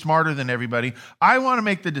want to be smarter than everybody. I want to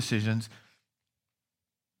make the decisions.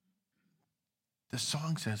 The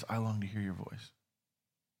song says, I long to hear your voice.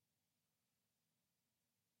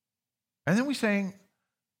 And then we sang,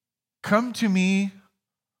 come to me,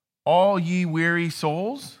 all ye weary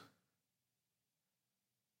souls.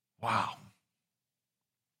 Wow.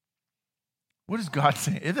 What is God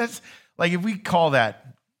saying? That's like, if we call that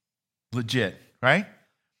legit, right?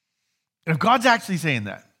 And if God's actually saying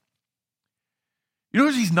that, you know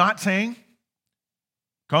what he's not saying?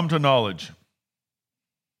 Come to knowledge.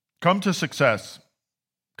 Come to success.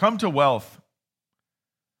 Come to wealth.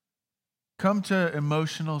 Come to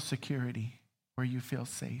emotional security where you feel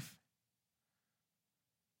safe.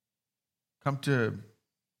 Come to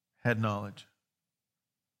head knowledge.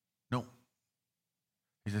 No.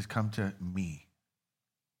 He says, come to me.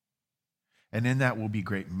 And in that will be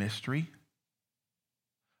great mystery,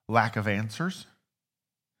 lack of answers,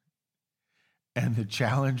 and the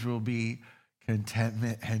challenge will be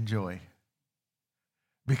contentment and joy.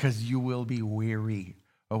 Because you will be weary.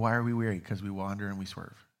 Oh, why are we weary? Because we wander and we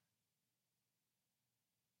swerve.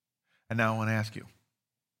 And now I want to ask you,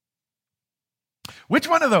 which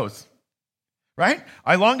one of those, right?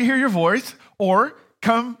 I long to hear your voice, or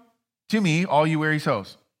come to me, all you weary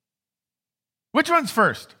souls. Which one's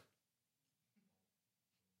first?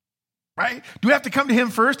 Right? Do we have to come to him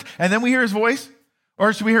first and then we hear his voice?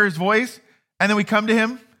 Or should we hear his voice and then we come to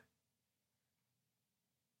him?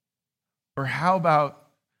 Or how about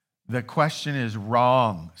the question is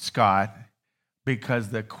wrong, Scott, because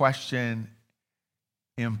the question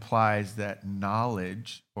implies that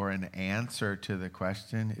knowledge or an answer to the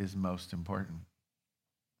question is most important.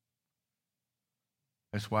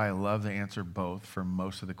 That's why I love to answer both for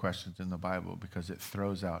most of the questions in the Bible, because it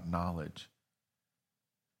throws out knowledge.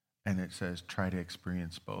 And it says, try to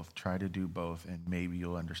experience both, try to do both, and maybe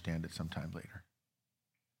you'll understand it sometime later.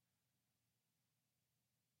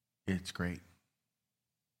 It's great.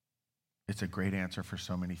 It's a great answer for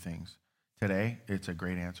so many things. Today, it's a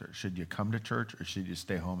great answer. Should you come to church or should you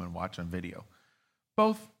stay home and watch on video?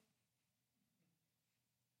 Both.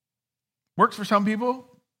 Works for some people.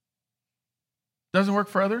 Doesn't work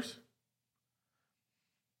for others.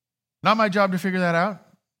 Not my job to figure that out.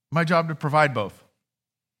 My job to provide both.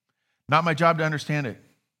 Not my job to understand it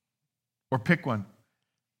or pick one.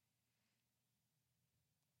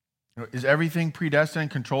 Is everything predestined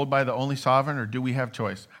and controlled by the only sovereign, or do we have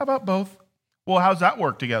choice? How about both? Well, how's that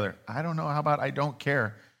work together? I don't know. How about I don't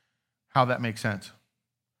care how that makes sense,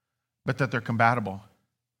 but that they're compatible.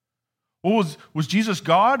 Well, was Jesus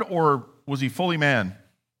God or was he fully man?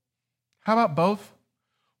 How about both?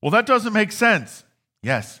 Well, that doesn't make sense.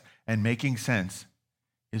 Yes, and making sense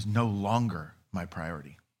is no longer my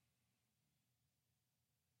priority.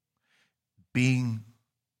 Being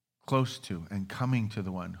close to and coming to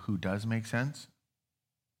the one who does make sense,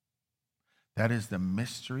 that is the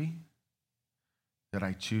mystery that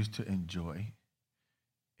I choose to enjoy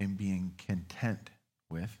in being content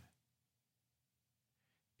with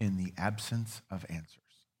in the absence of answers.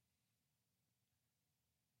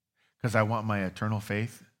 Because I want my eternal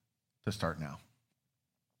faith to start now.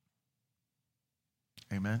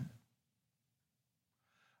 Amen?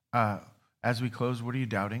 As we close, what are you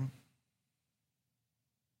doubting?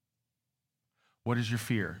 What is your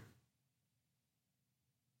fear?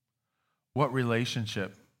 What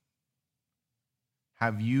relationship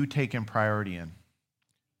have you taken priority in?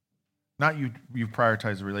 Not you've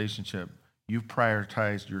prioritized the relationship. You've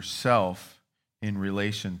prioritized yourself in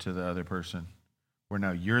relation to the other person, where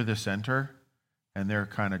now you're the center and they're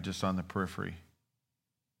kind of just on the periphery.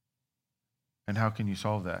 And how can you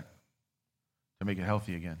solve that to make it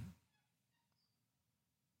healthy again?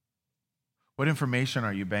 What information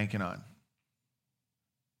are you banking on?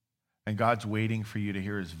 And God's waiting for you to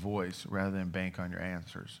hear his voice rather than bank on your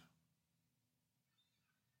answers.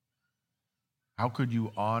 How could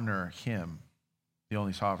you honor him, the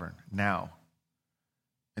only sovereign, now,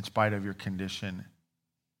 in spite of your condition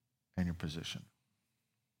and your position?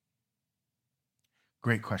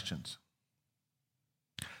 Great questions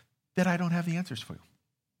that I don't have the answers for you.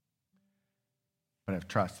 But I have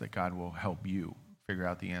trust that God will help you figure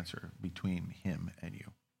out the answer between him and you.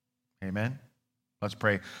 Amen? Let's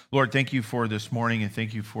pray. Lord, thank you for this morning and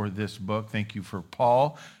thank you for this book. Thank you for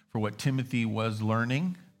Paul, for what Timothy was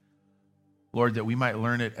learning. Lord, that we might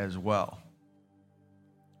learn it as well.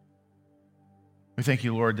 We thank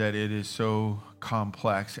you, Lord, that it is so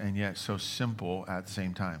complex and yet so simple at the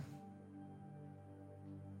same time.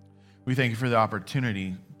 We thank you for the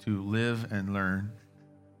opportunity to live and learn,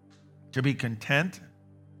 to be content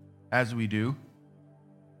as we do,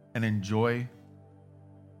 and enjoy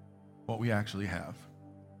what we actually have.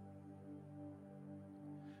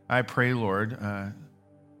 I pray, Lord,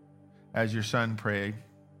 as your son prayed,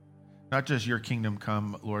 not just your kingdom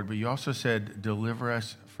come, Lord, but you also said, deliver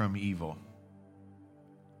us from evil.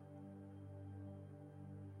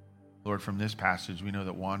 Lord, from this passage, we know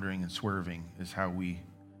that wandering and swerving is how we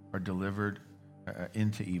are delivered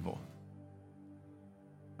into evil.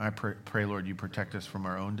 I pray, Lord, you protect us from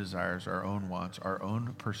our own desires, our own wants, our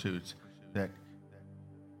own pursuits that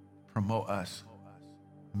promote us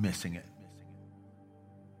missing it.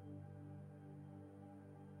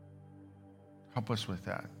 Help us with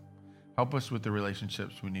that. Help us with the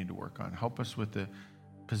relationships we need to work on. Help us with the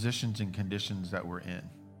positions and conditions that we're in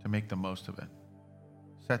to make the most of it.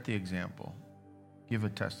 Set the example. Give a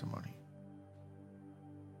testimony.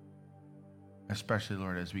 Especially,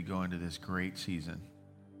 Lord, as we go into this great season.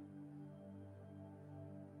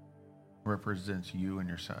 Represents you and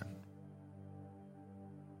your Son.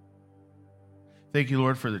 Thank you,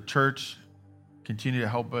 Lord, for the church. Continue to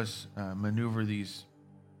help us maneuver these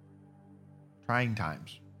trying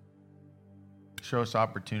times. Show us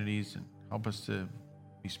opportunities and help us to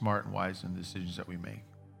be smart and wise in the decisions that we make.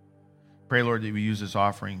 Pray, Lord, that we use this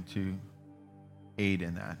offering to aid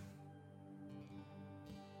in that.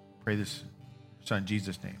 Pray this in Son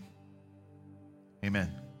Jesus' name.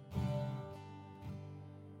 Amen.